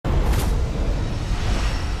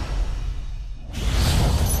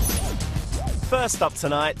First up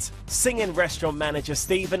tonight, singing restaurant manager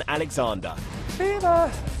Stephen Alexander,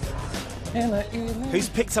 who's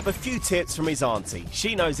picked up a few tips from his auntie.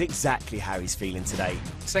 She knows exactly how he's feeling today.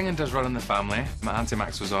 Singing does run in the family. My auntie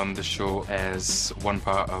Max was on the show as one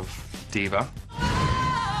part of Diva,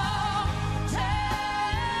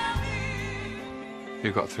 who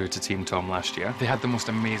got through to Team Tom last year. They had the most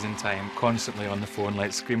amazing time, constantly on the phone,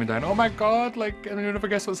 like screaming down, "Oh my God, like, and you'll never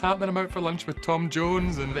guess what's happening. I'm out for lunch with Tom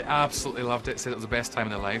Jones," and they absolutely loved it, said it was the best time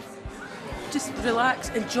of their life. Just relax,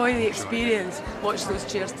 enjoy the experience, watch those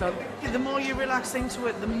chairs turn. The more you relax into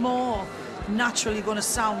it, the more natural you're going to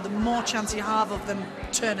sound, the more chance you have of them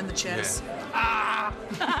turning the chairs. Yeah.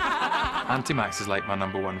 Auntie Max is like my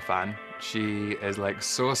 #1 fan. She is like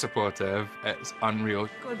so supportive, it's unreal.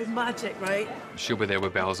 It's going to be magic, right? She'll be there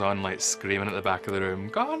with bells on, like screaming at the back of the room,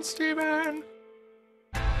 "Go on, Stephen!"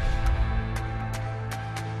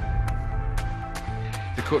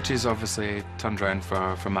 The coaches obviously turned around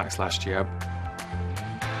for Max last year.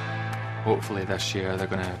 Hopefully this year they're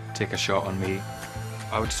going to take a shot on me.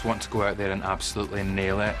 I would just want to go out there and absolutely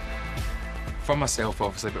nail it. For myself,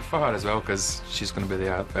 obviously, but for her as well, because she's going to be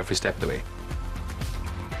there every step of the way.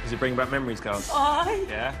 Does it bring back memories, guys? Aye.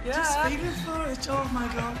 Yeah? Just feeling for it, oh my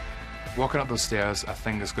God. Walking up those stairs, I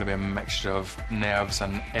think there's going to be a mixture of nerves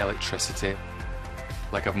and electricity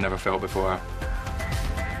like I've never felt before.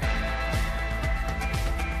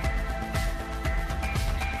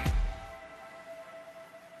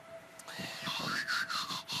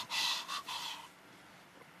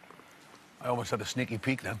 I almost had a sneaky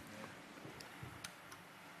peek then.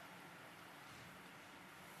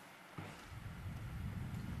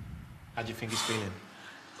 How do you think he's feeling?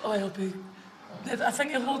 Oh, he'll be... I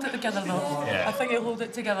think he'll hold it together now. Yeah. I think he'll hold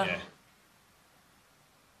it together. Yeah.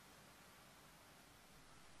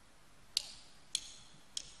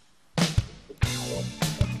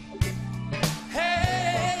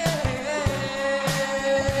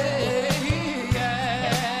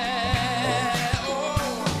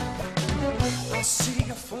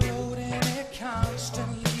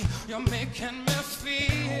 You're making me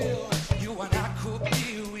feel you and I could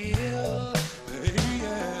be real,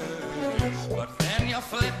 yeah. But then you're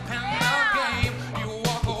flipping the game, you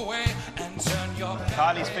walk away and turn your back.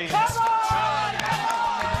 Kylie's feeling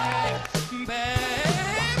Baby,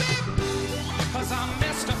 'cause I'm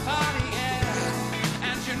mystified, yeah.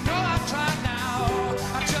 And you know I've tried now,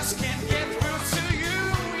 I just can't get through to you.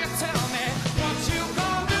 You tell me what you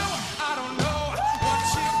gonna do, I don't know what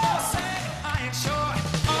you gonna say, I ain't sure.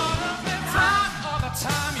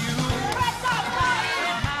 Time you in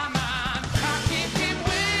my mind, I can't keep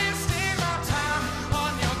wasting my time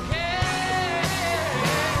on your game.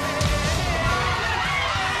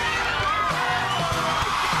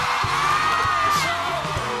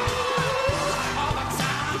 All the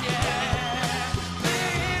time, yeah,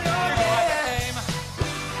 playing your game.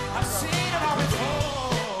 I've seen it all before.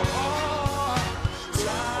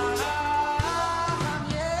 Time,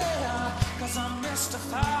 yeah, 'cause I'm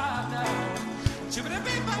mystified now.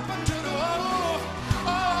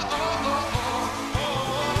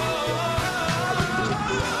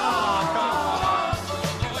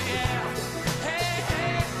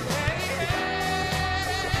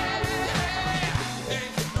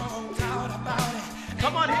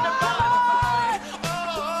 Come on, hit the button!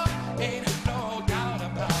 Ain't no doubt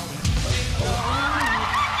about it.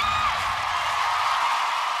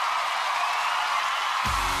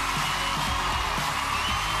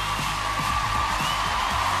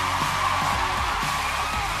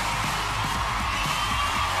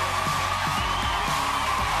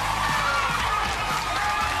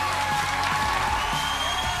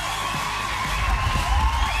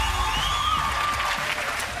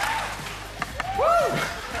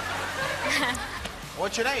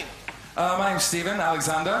 What's your name? My name's Stephen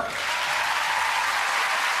Alexander.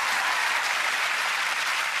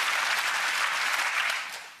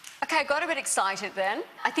 Okay, I got a bit excited then.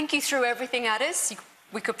 I think you threw everything at us.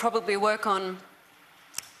 We could probably work on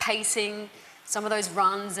pacing, some of those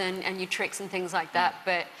runs and your tricks and things like that,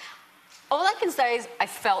 but all I can say is I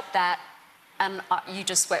felt that and you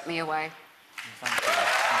just swept me away. Thank you.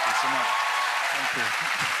 Thank you so much. Thank you.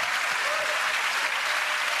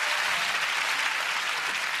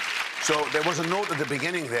 So there was a note at the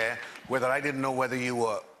beginning there whether I didn't know whether you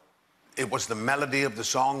were, it was the melody of the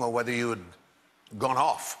song or whether you had gone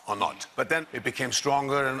off or not. But then it became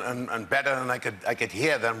stronger and better, and I could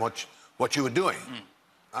hear then what you were doing.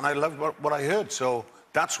 And I loved what I heard. So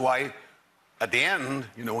that's why at the end,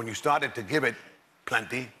 you know, when you started to give it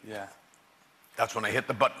plenty, Yeah. that's when I hit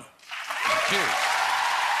the button. Thank you.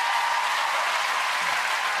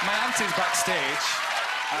 My auntie's backstage.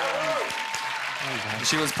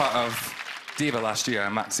 She was part of Diva last year,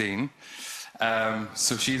 Maxine.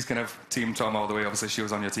 So she's kind of Team Tom all the way. Obviously, she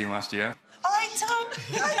was on your team last year. Hi, Tom.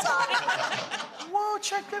 Hi, Tom. Whoa,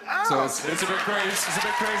 check it out. So it's a bit crazy. It's a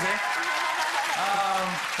bit crazy.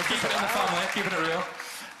 Keeping it in the family, keeping it real.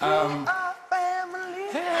 Our family.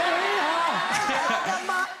 Hey, I got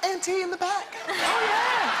my auntie in the back. Oh,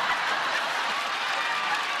 yeah.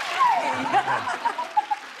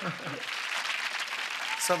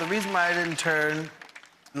 So the reason why I didn't turn,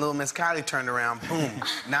 little Miss Kylie turned around, boom.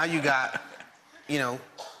 Now you got, you know,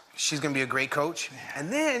 she's gonna be a great coach.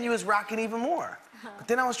 And then you was rocking even more. But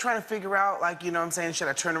then I was trying to figure out, like, you know what I'm saying, should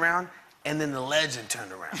I turn around? And then the legend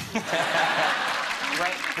turned around.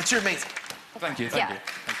 Right? But you're amazing. Thank you, thank you,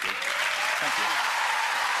 thank you. Thank you.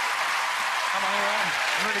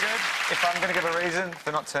 I'm really good. If I'm going to give a reason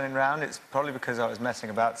for not turning round, it's probably because I was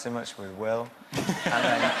messing about too much with Will. And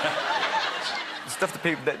then the stuff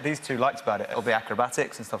that these two liked about it, all the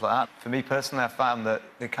acrobatics and stuff like that. For me personally, I found that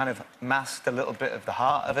they kind of masked a little bit of the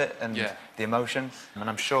heart of it and the emotion. And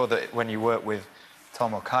I'm sure that when you work with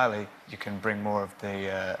Tom or Kylie, you can bring more of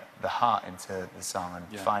the heart into the song and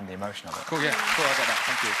find the emotion of it. Cool, yeah. Cool, I got that.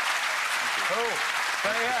 Thank you. Cool.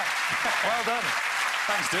 But yeah, well done.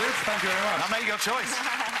 Thanks, dude. Thank you very much. Now make your choice.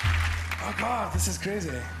 Oh, God, this is crazy.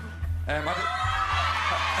 Go on,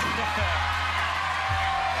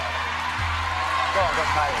 go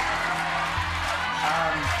Kylie.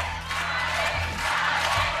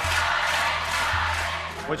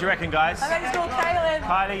 What do you reckon, guys? I think it's called Kylie.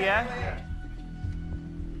 Kylie, yeah?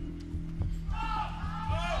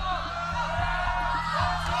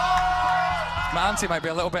 My auntie might be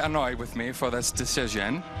a little bit annoyed with me for this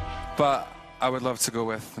decision, but I would love to go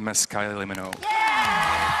with Miss Kylie Minogue.